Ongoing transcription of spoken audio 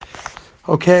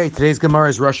Okay, today's Gemara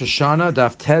is Rosh Hashanah,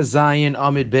 Daf Tez Zayin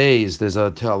Amud Beis. There's a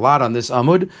lot on this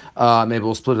Amud. Maybe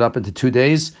we'll split it up into 2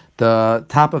 days. The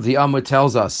top of the Amud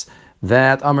tells us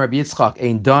that Amar Rabbi Yitzchak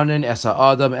Ein Danin Esa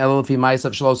Adam Elul Fi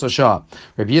Ma'asav Shlos Shah.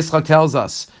 Rabbi Yitzchak tells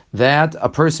us that a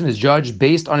person is judged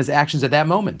based on his actions at that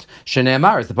moment.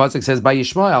 Shene'emar, as the pasuk says, by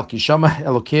Yishmael, Kishama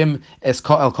Elokim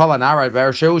El Kol Anara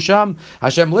V'Asher Husham.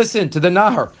 Hashem listened to the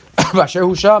Nahar V'Asher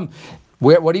Husham.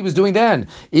 What he was doing then,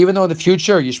 even though in the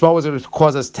future Yishmael was going to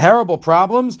cause us terrible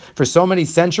problems for so many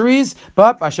centuries,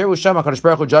 but Asher Husham, HaKadosh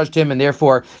Baruch Hu judged him and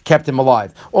therefore kept him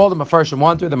alive. All the Mefarshim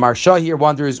wonder, the Marsha here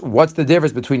wonders, what's the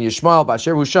difference between Yishmael,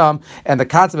 Asher Husham, and the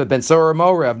concept of Ben Sora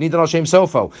Moreh, of Nidan Al-Shem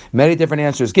Sofo? Many different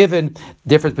answers given.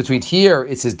 Difference between here,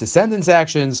 it's his descendants'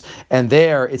 actions, and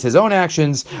there, it's his own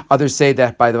actions. Others say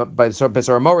that by the Ben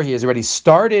Sora Moreh, he has already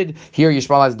started. Here,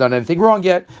 Yishmael hasn't done anything wrong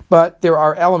yet, but there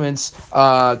are elements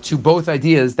to both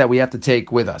ideas that we have to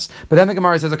take with us. But then the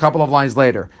Gemara says a couple of lines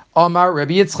later, Amar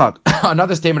Rabbi Yitzchak,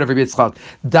 another statement of Rabbi Yitzchak,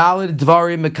 Dalid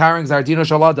Dvarim Mekareng Zardino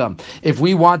Shaladam. If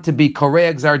we want to be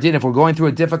Korei Zardin, if we're going through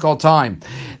a difficult time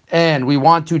and we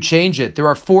want to change it, there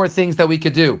are 4 things that we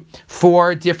could do.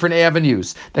 4 different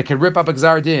avenues that could rip up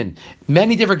Exardin.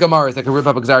 Many different Gemaras that could rip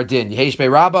up Exardin. Yehesh Be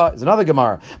Rabbah is another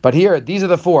Gemara. But here, these are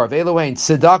the 4. Ve'elohein,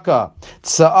 Tzedakah,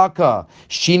 Tza'aka,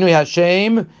 Shinui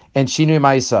Hashem, and Shinui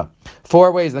Maisa.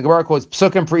 4 ways. The Gemara quotes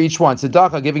psukim for each one.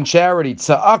 Tzedakah, giving charity.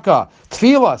 Tza'aka,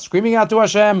 tefillah, screaming out to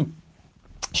Hashem.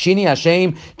 Shini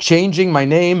Hashem, changing my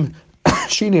name.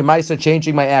 Shini Maisa,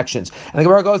 changing my actions. And the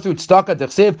Gemara goes through Tzedakah,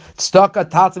 Dechsiv,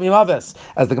 Tzedakah, Tatzim Imaves,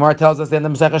 as the Gemara tells us in the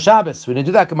Masechah Shabbos. We didn't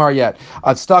do that Gemara yet.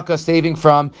 Tzedakah, saving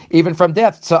even from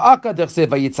death. Tzedakah, Dechsiv,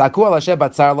 Vayitzaku al Hashem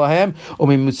batzar lohem,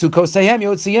 umimitzuko sehem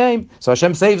yotziyem. So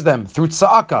Hashem saves them through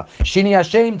Tzedakah. Shini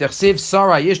Hashem, Dechsiv,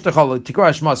 Sarai, Yishtachol,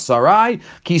 Tikra Shema, Sarai,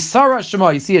 Ki Sarah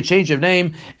Shema. You see a change of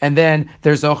name, and then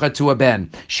there's Zocha to a ben.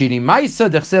 Shini Maisa,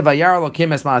 Dechsiv, Vayar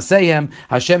Elokim es Ma'aseihem.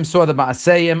 Hashem saw the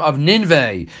Ma'aseihem of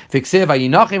Ninveh. Fiksiv,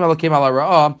 Yinachim Elokim ala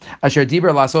ra'ah asher diber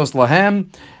lasos lahem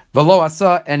v'lo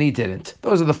asa, and he didn't.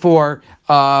 Those are the 4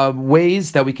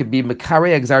 ways that we could be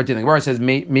Mekarei Exardin. The Gemara says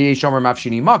Mi Shomer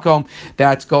Mafshini Makom.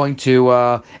 That's going to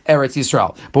Eretz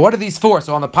Yisrael. But what are these 4?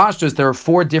 So on the pashtus, there are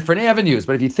 4 different avenues.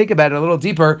 But if you think about it a little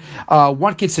deeper,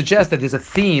 one could suggest that there's a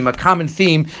theme, a common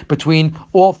theme between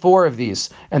all 4 of these,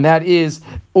 and that is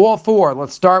all 4.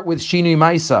 Let's start with Shini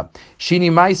Maisa. Shini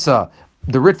Maisa.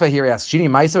 The Ritva here asks, Shini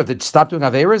Maisa, if they stop doing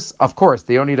Averis? Of course,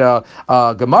 they don't need a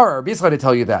Gemara or Bisra to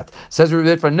tell you that. Says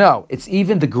Ritva, no, it's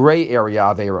even the gray area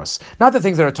Averis. Not the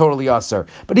things that are totally usher,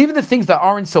 but even the things that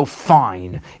aren't so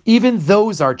fine. Even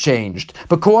those are changed,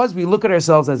 because we look at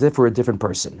ourselves as if we're a different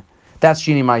person. That's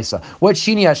Shini Maisa. What's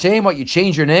Shini Hashem? What, you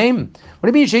change your name? What do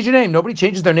you mean you change your name? Nobody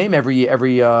changes their name every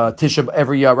Tisha,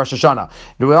 every Rosh Hashanah.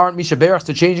 We aren't Mishaberach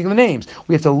to changing the names.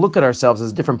 We have to look at ourselves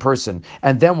as a different person,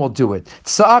 and then we'll do it.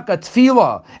 Tza'aka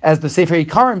Tefillah, as the Sefer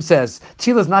Yikarim says,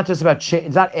 Tefillah is not just about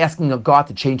it's not asking a God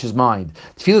to change his mind.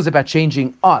 Tefillah is about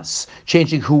changing us,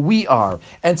 changing who we are.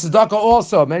 And Tzedakah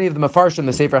also, many of the Mefarshim,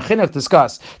 the Sefer Chinuch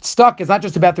discuss, Tzedakah is not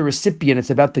just about the recipient,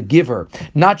 it's about the giver.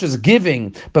 Not just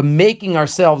giving, but making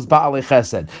ourselves Ba'alei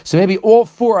Chesed. So maybe all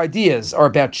 4 ideas are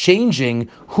about changing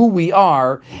who we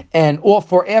are, and all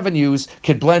 4 avenues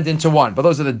could blend into one. But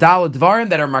those are the Daled Dvarim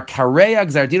that are Makarei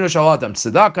Exardino Shaladam,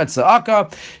 Tzedakah, Tza'aka,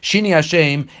 Shini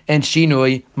Hashem, and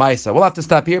Shinui Maisa. We'll have to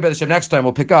stop here, but next time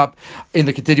we'll pick up in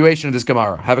the continuation of this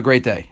Gemara. Have a great day.